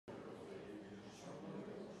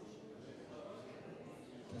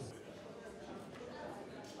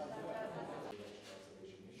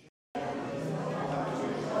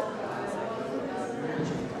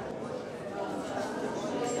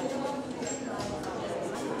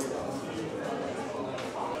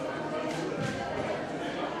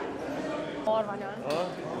On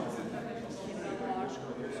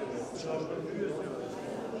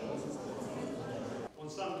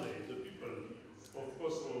Sunday, the people of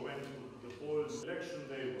Kosovo went to the polls. Election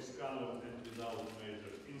day was calm and without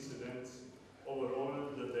major incidents. Overall,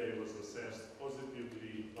 the day was assessed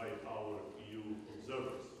positively by our EU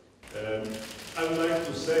observers. I would like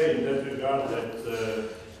to say in that regard that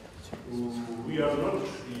we are not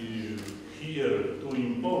here to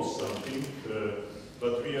impose something,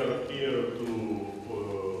 but we are here to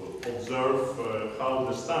observe how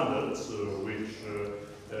the standards which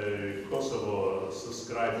Kosovo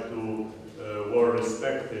subscribed to were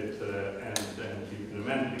respected and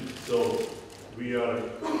implemented. So we are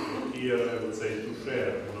here, I would say, to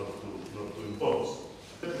share, not to impose.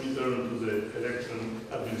 Let me turn to the election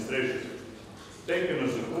administration. Taken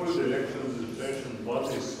as a whole, the election administration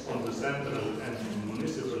bodies on the central and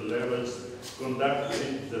municipal levels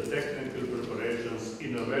conducted the technical preparations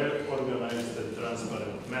in a well-organized and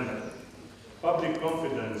transparent manner. Public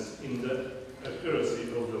confidence in the accuracy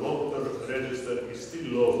of the voter register is still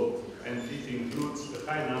low, and it includes a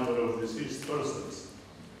high number of deceased persons.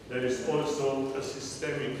 There is also a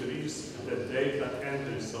systemic risk that data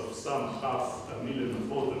entries of some 500,000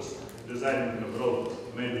 voters residing abroad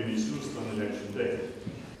may be misused on election day.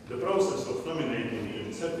 The process of nominating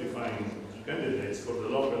and certifying candidates for the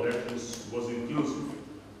local elections was inclusive.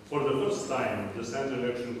 For the first time, the Central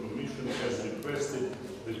Election Commission has requested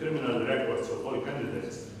the criminal records of all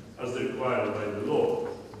candidates as required by the law,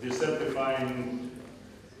 decertifying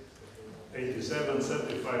 87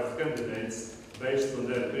 certified candidates based on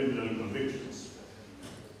their criminal convictions.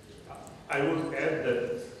 I would add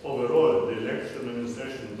that overall, the election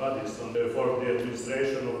administration bodies for the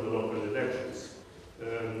administration of the local elections.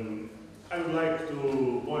 I would like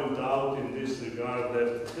to point out in this regard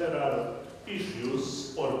that there are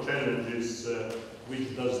issues or challenges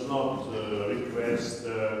which does not request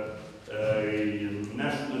a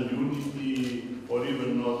national unity or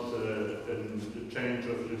even not a change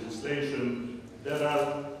of legislation. There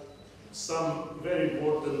are some very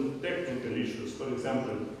important technical issues. For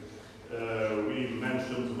example, we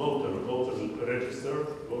mentioned voter register,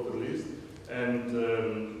 voter list,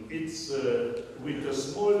 and it's with a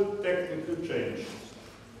small technical change,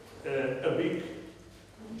 a big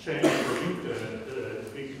change, a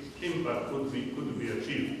big impact could be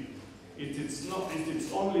achieved. It is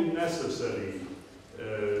only necessary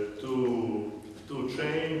to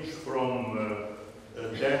change from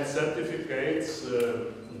death certificates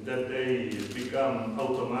that they become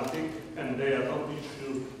automatic and they are not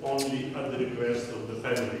issued only at the request of the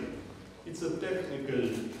family. It's a technical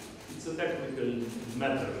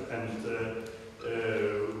matter, and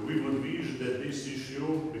we would wish that this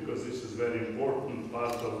issue, because this is a very important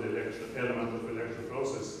part of the election element of the election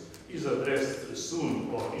process, is addressed soon,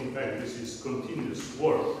 or in fact this is continuous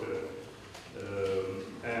work.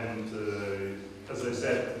 As I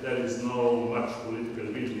said, there is no much political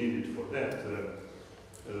will needed for that.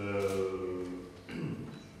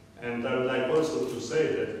 And I would like also to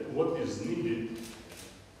say that what is needed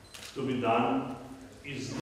to be done